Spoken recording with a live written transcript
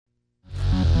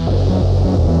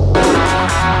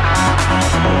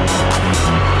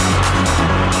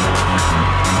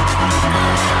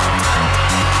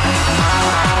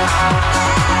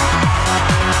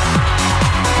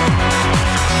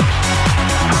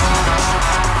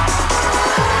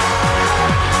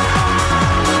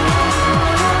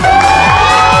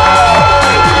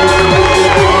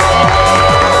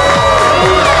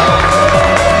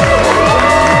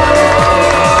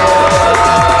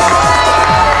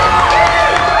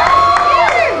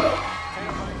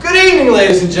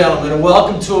and gentlemen, and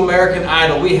welcome to American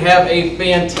Idol. We have a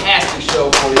fantastic show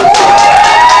for you.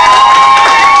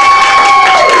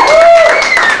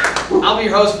 I'll be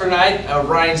your host for tonight.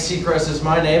 Ryan Seacrest is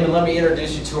my name, and let me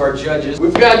introduce you to our judges.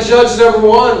 We've got judge number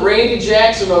 1, Randy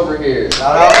Jackson over here.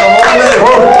 Shout out to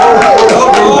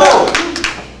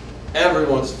Holman.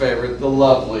 Everyone's favorite, the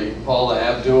lovely Paula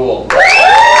Abdul.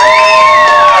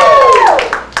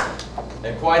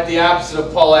 And quite the opposite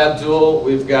of Paula Abdul,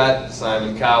 we've got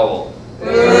Simon Cowell.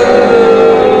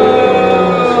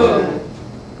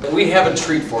 We have a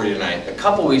treat for you tonight. A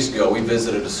couple weeks ago, we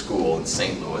visited a school in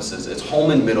St. Louis. It's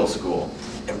Holman Middle School.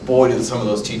 And boy, do some of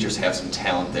those teachers have some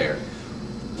talent there.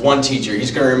 One teacher,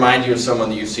 he's going to remind you of someone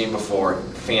that you've seen before.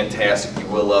 Fantastic, you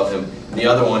will love him. And the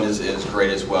other one is great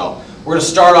as well. We're going to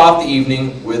start off the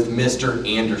evening with Mr.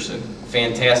 Anderson.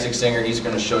 Fantastic singer. He's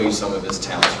going to show you some of his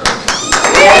talents right now.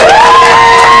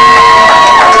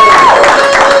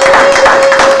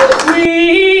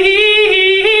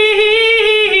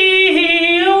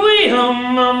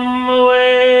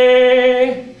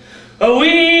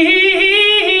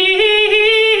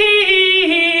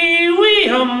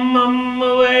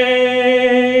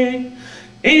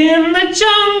 In the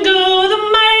jungle, the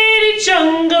mighty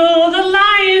jungle, the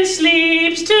lion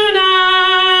sleeps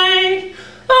tonight.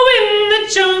 Oh, in the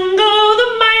jungle, the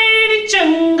mighty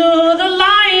jungle, the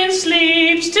lion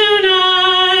sleeps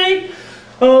tonight.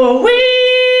 Oh, we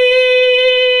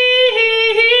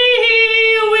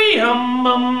hum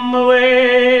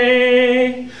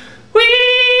away. We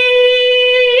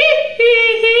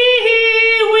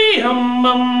hum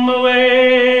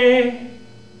away.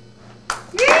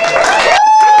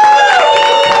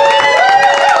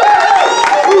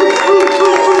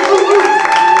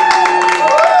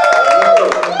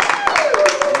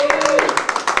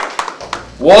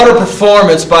 Water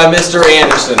performance by Mr.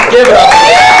 Anderson. Give it up.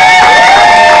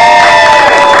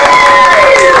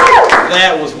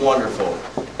 That was wonderful.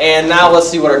 And now let's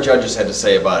see what our judges had to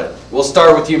say about it. We'll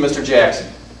start with you, Mr. Jackson.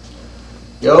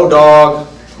 Yo, dog.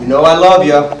 You know I love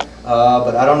you,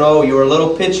 but I don't know. You were a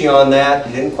little pitchy on that.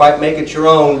 You didn't quite make it your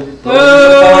own. A little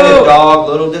disappointed, dog.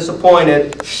 A little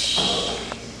disappointed.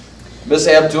 Miss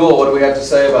Abdul, what do we have to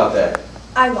say about that?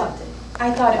 I loved it. I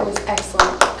thought it was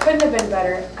excellent. Couldn't have been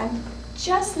better. I'm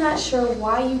just not sure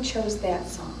why you chose that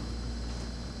song.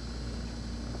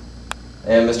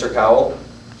 And Mr. Cowell?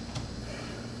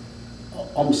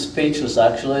 I'm speechless,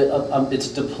 actually. It's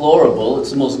deplorable.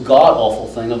 It's the most god-awful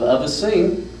thing I've ever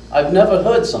seen. I've never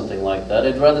heard something like that.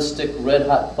 I'd rather stick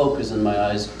red-hot pokers in my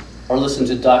eyes or listen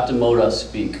to Dr. Moda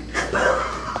speak.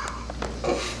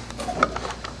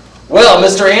 Well,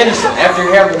 Mr. Anderson, after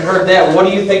having heard that, what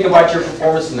do you think about your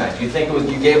performance tonight? Do you think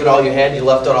you gave it all you had? You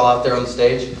left it all out there on the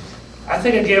stage? I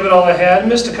think I gave it all I had.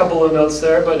 Missed a couple of notes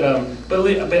there, but I'm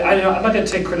not going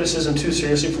to take criticism too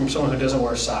seriously from someone who doesn't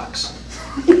wear socks.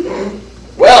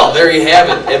 Well, there you have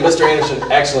it. And Mr. Anderson,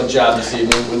 excellent job this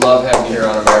evening. We love having you here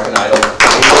on American Idol.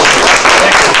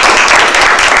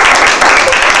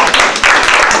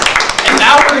 And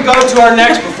now we're going to go to our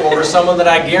next performer, someone that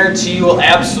I guarantee you will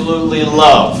absolutely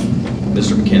love,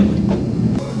 Mr. McKinley.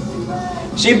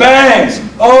 She bangs.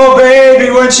 Oh, baby,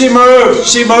 when she moves,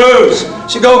 she moves.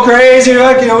 She go crazy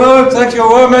like you look like a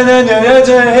woman and it's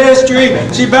a history.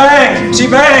 She bangs, she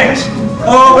bangs.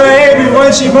 Oh, baby,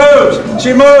 when she moves,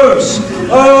 she moves.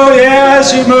 Oh, yeah,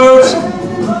 she moves.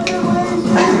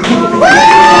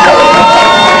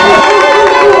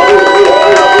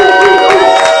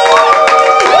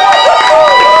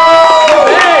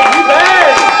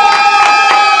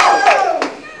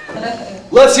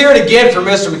 Let's hear it again for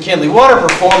Mr. McKinley. What a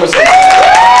performance.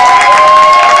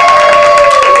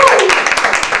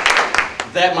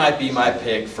 That might be my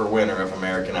pick for winner of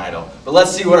American Idol. But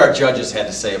let's see what our judges had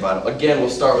to say about it. Again, we'll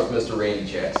start with Mr. Randy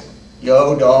Jackson.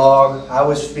 Yo, dog. I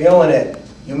was feeling it.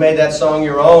 You made that song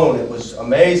your own. It was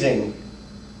amazing.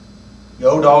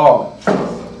 Yo, dog.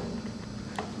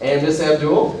 And Miss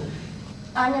Abdul?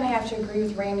 I'm going to have to agree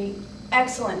with Randy.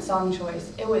 Excellent song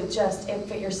choice. It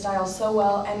fit your style so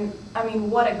well, and I mean,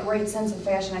 what a great sense of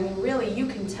fashion. I mean, really, you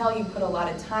can tell you put a lot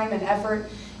of time and effort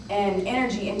and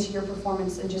energy into your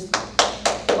performance, and just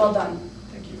well done.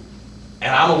 Thank you.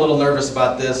 And I'm a little nervous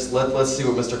about this. Let's see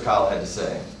what Mr. Cowell had to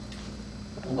say.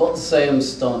 I've got to say I'm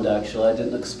stunned, actually. I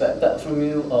didn't expect that from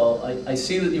you. I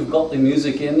see that you've got the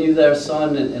music in you there,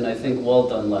 son, and I think well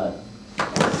done, lad.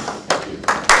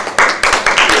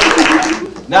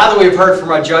 Now that we've heard from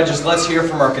our judges, let's hear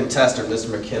from our contestant, Mr.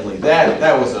 McKinley.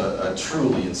 That was a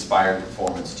truly inspired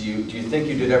performance. Do you think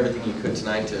you did everything you could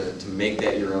tonight to make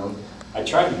that your own? I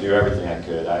tried to do everything I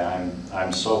could.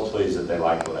 I'm so pleased that they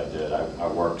liked what I did. I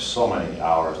worked so many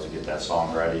hours to get that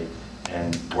song ready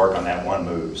and work on that one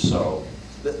move. So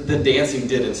The dancing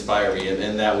did inspire me,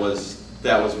 and that was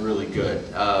really good.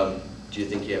 Do you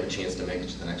think you have a chance to make it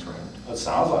to the next round? It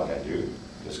sounds like I do.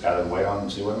 Just gotta wait on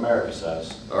and see what America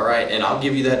says. All right, and I'll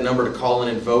give you that number to call in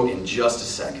and vote in just a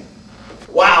second.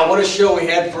 Wow, what a show we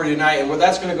had for you tonight, and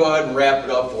that's going to go ahead and wrap it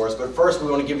up for us. But first,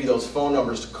 we want to give you those phone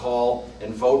numbers to call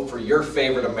and vote for your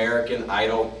favorite American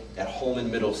Idol at Holman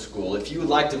Middle School. If you would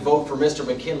like to vote for Mr.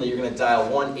 McKinley, you're going to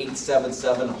dial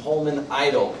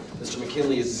 1-877-HOLMAN-IDOL. Mr.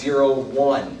 McKinley is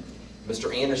 01.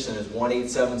 Mr. Anderson is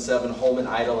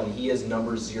 1-877-HOLMAN-IDOL, and he is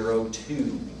number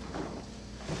 02.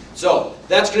 So,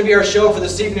 that's going to be our show for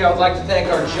this evening. I would like to thank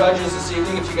our judges this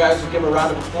evening. If you guys would give them a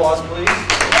round of applause, please. And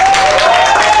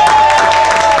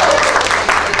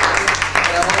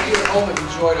I hope you at home have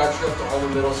enjoyed our trip to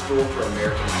Holman Middle School for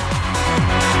American Idol.